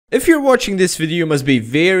If you're watching this video, you must be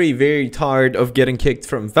very tired of getting kicked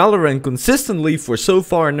from Valorant consistently for so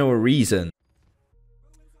far no reason.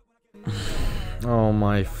 Oh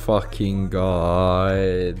my fucking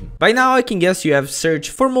god. By now I can guess you have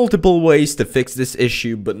searched for multiple ways to fix this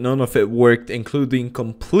issue, but none of it worked, including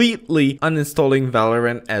completely uninstalling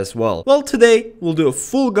Valorant as well. Well, today we'll do a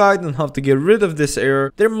full guide on how to get rid of this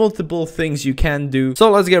error. There are multiple things you can do,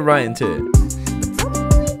 so let's get right into it.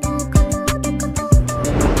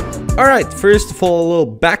 Alright, first of all, a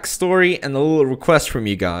little backstory and a little request from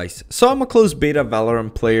you guys. So I'm a closed beta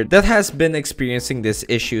Valorant player that has been experiencing this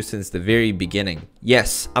issue since the very beginning.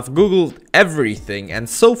 Yes, I've googled everything and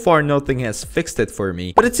so far nothing has fixed it for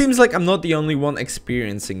me. But it seems like I'm not the only one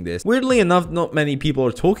experiencing this. Weirdly enough, not many people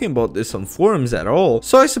are talking about this on forums at all.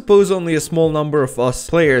 So I suppose only a small number of us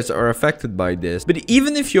players are affected by this. But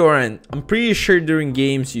even if you aren't, I'm pretty sure during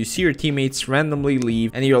games you see your teammates randomly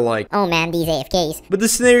leave and you're like, oh man, these AFKs. But the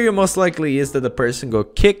scenario most likely is that the person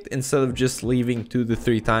got kicked instead of just leaving 2 to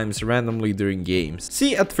 3 times randomly during games.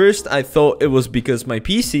 See, at first I thought it was because my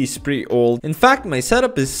PC is pretty old. In fact, my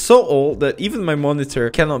setup is so old that even my monitor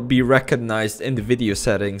cannot be recognized in the video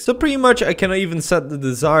settings. So pretty much I cannot even set the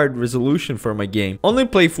desired resolution for my game. Only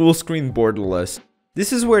play full screen borderless.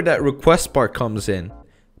 This is where that request part comes in.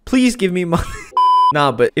 Please give me money. Nah,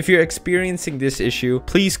 but if you're experiencing this issue,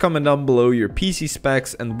 please comment down below your PC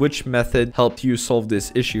specs and which method helped you solve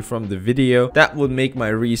this issue from the video. That would make my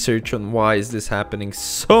research on why is this happening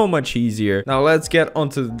so much easier. Now let's get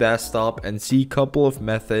onto the desktop and see a couple of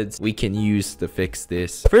methods we can use to fix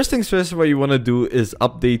this. First things first, what you want to do is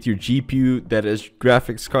update your GPU, that is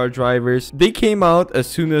graphics card drivers. They came out as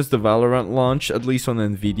soon as the Valorant launched, at least on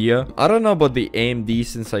Nvidia. I don't know about the AMD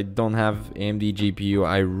since I don't have AMD GPU.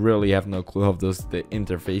 I really have no clue how the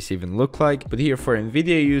interface even look like, but here for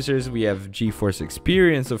Nvidia users we have GeForce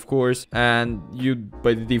Experience, of course, and you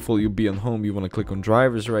by the default you'll be on home. You want to click on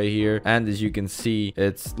drivers right here, and as you can see,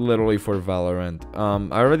 it's literally for Valorant.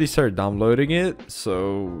 I already started downloading it,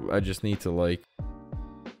 so I just need to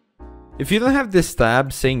if you don't have this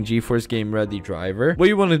tab saying GeForce Game Ready driver, what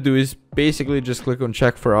you want to do is basically just click on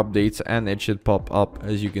check for updates and it should pop up.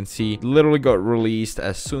 As you can see, it literally got released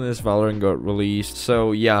as soon as Valorant got released.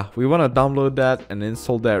 So yeah, we want to download that and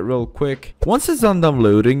install that real quick. Once it's done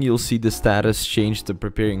downloading, you'll see the status change to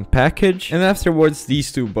preparing package, and afterwards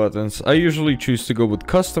these 2 buttons. I usually choose to go with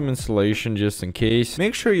custom installation just in case.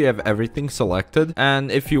 Make sure you have everything selected,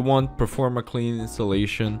 and if you want, perform a clean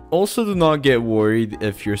installation. Also, do not get worried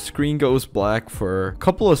if your screen goes black for a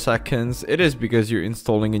couple of seconds. It is because you're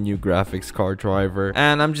installing a new graphics card driver,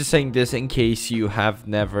 and I'm just saying this in case you have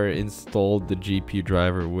never installed the GPU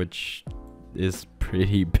driver, which is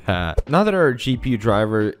pretty bad. Now that our GPU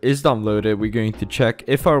driver is downloaded, we're going to check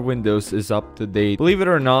if our Windows is up to date. Believe it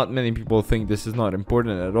or not, many people think this is not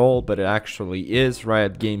important at all, but it actually is.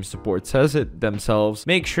 Riot Games Support says it themselves.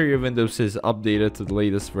 Make sure your Windows is updated to the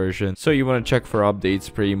latest version. So you want to check for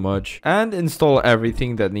updates pretty much and install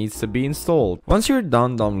everything that needs to be installed. Once you're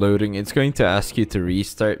done downloading, it's going to ask you to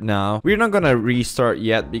restart. Now we're not going to restart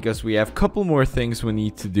yet because we have a couple more things we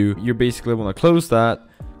need to do. You basically want to close that.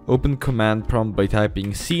 Open command prompt by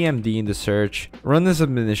typing CMD in the search. Run as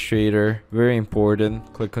administrator, very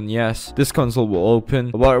important. Click on yes. This console will open.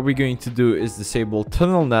 What we're going to do is disable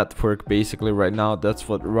tunnel network. Basically right now, that's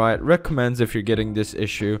what Riot recommends if you're getting this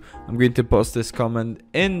issue. I'm going to post this comment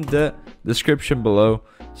in the description below.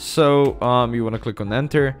 So you want to click on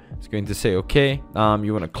enter. It's going to say okay.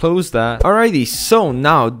 You want to close that. Alrighty, so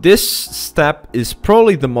now this step is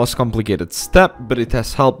probably the most complicated step, but it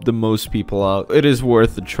has helped the most people out. It is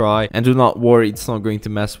worth a try, and do not worry, it's not going to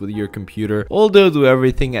mess with your computer, although do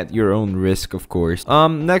everything at your own risk, of course.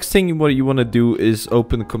 Next thing what you want to do is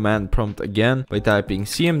open command prompt again by typing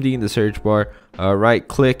CMD in the search bar. Right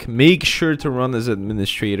click, make sure to run as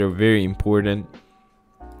administrator, very important.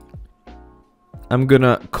 I'm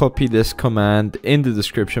gonna copy this command in the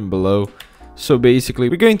description below. So basically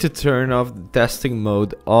we're going to turn off the testing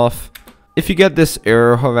mode off. If you get this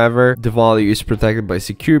error, however, the value is protected by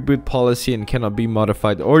secure boot policy and cannot be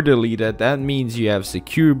modified or deleted. That means you have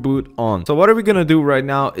secure boot on. So what are we gonna do right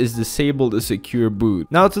now is disable the secure boot.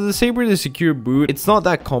 Now to disable the secure boot, it's not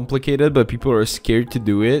that complicated, but people are scared to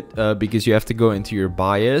do it because you have to go into your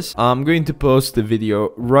BIOS. I'm going to post the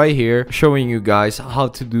video right here showing you guys how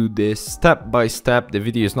to do this step by step. The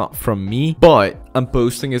video is not from me, but I'm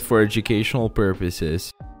posting it for educational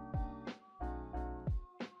purposes.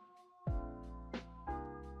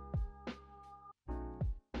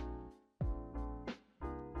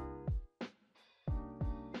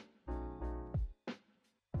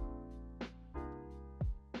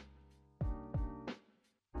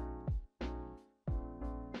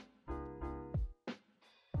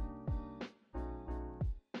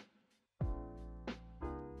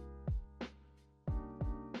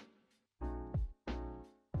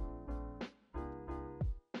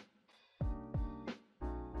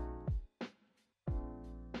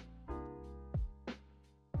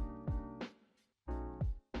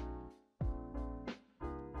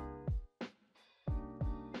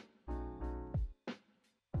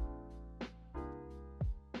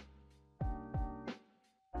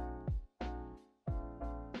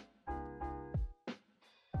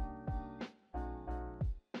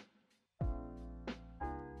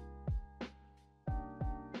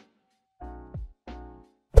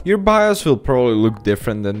 Your BIOS will probably look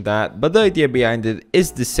different than that, but the idea behind it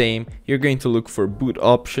is the same. You're going to look for boot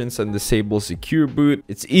options and disable secure boot.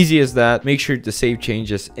 It's easy as that. Make sure to save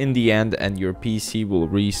changes in the end and your PC will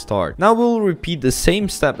restart. Now we'll repeat the same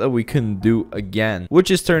step that we couldn't do again, which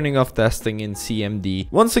is turning off testing in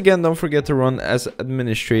CMD. Once again, don't forget to run as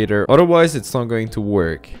administrator, otherwise it's not going to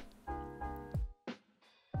work.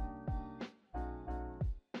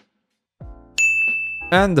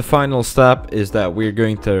 And the final step is that we're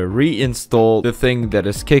going to reinstall the thing that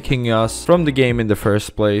is kicking us from the game in the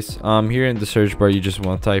first place. Here in the search bar, you just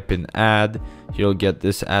want to type in add. You'll get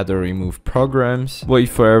this add or remove programs. Wait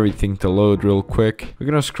for everything to load real quick. We're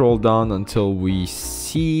gonna scroll down until we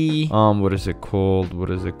see what is it called?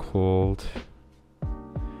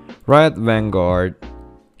 Riot Vanguard.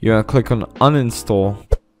 You're gonna click on uninstall.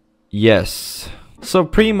 Yes. So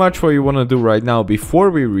pretty much what you want to do right now before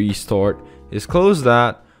we restart is close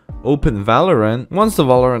that, open Valorant. Once the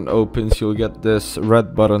Valorant opens, you'll get this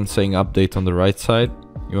red button saying update on the right side.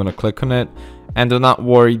 You want to click on it, and do not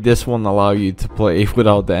worry, this won't allow you to play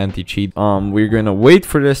without the anti-cheat. We're gonna wait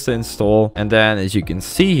for this to install, and then as you can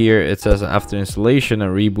see here, it says after installation a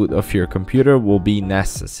reboot of your computer will be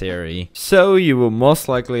necessary. So you will most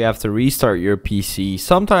likely have to restart your PC.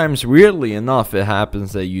 Sometimes, weirdly enough, it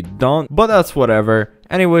happens that you don't, but that's whatever.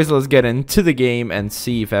 Anyways, let's get into the game and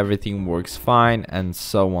see if everything works fine and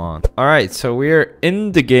so on. Alright, so we're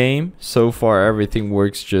in the game. So far, everything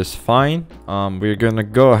works just fine. We're gonna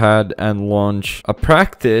go ahead and launch a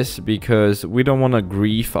practice because we don't want to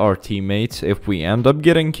grief our teammates if we end up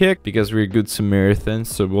getting kicked, because we're good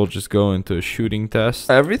Samaritans, so we'll just go into a shooting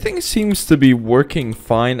test. Everything seems to be working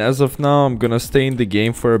fine as of now. I'm gonna stay in the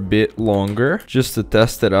game for a bit longer just to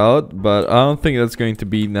test it out, but I don't think that's going to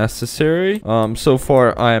be necessary. So far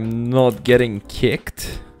I am not getting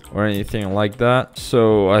kicked or anything like that,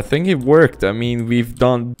 so I think it worked. I mean, we've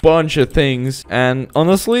done a bunch of things, and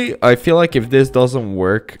honestly I feel like if this doesn't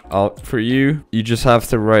work out for you, you just have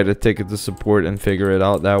to write a ticket to support and figure it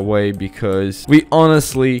out that way, because we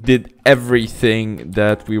honestly did everything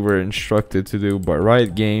that we were instructed to do by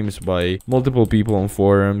Riot Games, by multiple people on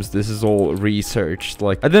forums. This is all researched.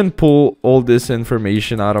 Like, I didn't pull all this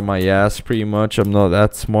information out of my ass pretty much. I'm not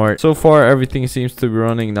that smart. So far everything seems to be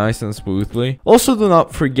running nice and smoothly. Also, do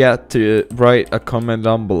not forget to write a comment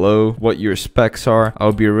down below what your specs are.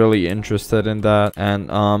 I'll be really interested in that.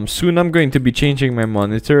 And soon I'm going to be changing my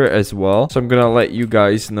monitor as well, so I'm gonna let you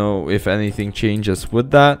guys know if anything changes with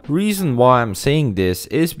that. Reason why I'm saying this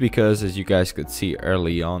is because, as you guys could see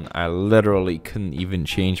early on, I literally couldn't even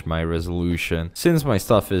change my resolution since my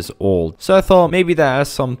stuff is old. So I thought maybe that has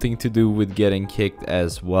something to do with getting kicked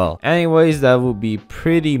as well. Anyways, that will be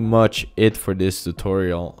pretty much it for this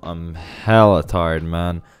tutorial. I'm hella tired,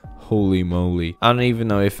 man. Holy moly. I don't even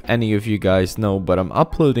know if any of you guys know, but I'm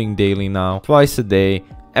uploading daily now, twice a day,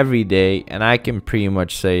 every day, and I can pretty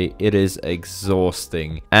much say it is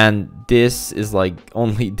exhausting. And this is like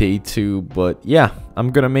only day 2, but yeah,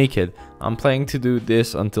 I'm gonna make it. I'm planning to do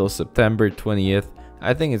this until September 20th.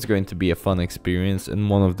 I think it's going to be a fun experience, and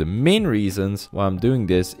one of the main reasons why I'm doing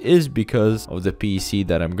this is because of the PC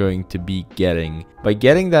that I'm going to be getting. By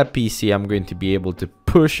getting that PC, I'm going to be able to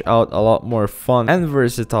push out a lot more fun and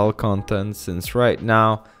versatile content, since right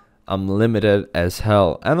now I'm limited as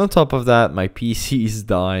hell. And on top of that, my PC is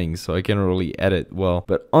dying, so I can't really edit well.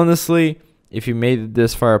 But honestly, if you made it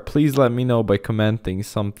this far, please let me know by commenting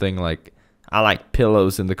something like I like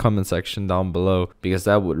pillows in the comment section down below, because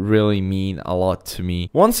that would really mean a lot to me.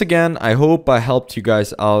 Once again, I hope I helped you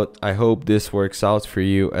guys out. I hope this works out for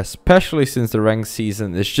you, especially since the ranked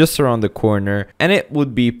season is just around the corner and it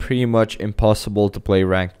would be pretty much impossible to play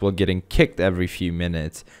ranked while getting kicked every few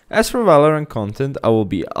minutes. As for Valorant content, I will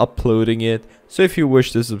be uploading it, so if you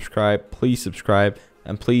wish to subscribe, please subscribe,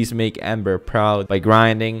 and please make Amber proud by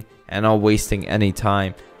grinding and not wasting any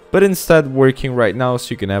time, but instead working right now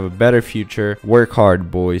so you can have a better future. Work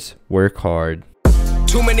hard, boys. Work hard.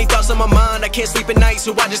 Too many thoughts on my mind, I can't sleep at night,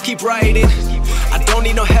 so I just keep writing. I don't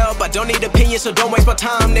need no help, I don't need opinions, so don't waste my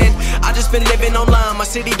time then. I just been living online, my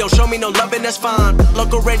city don't show me no love, and that's fine.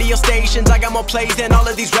 Local radio stations, I got more plays than all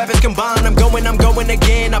of these rappers combined. I'm going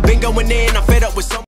again, I've been going in, I'm fed up with so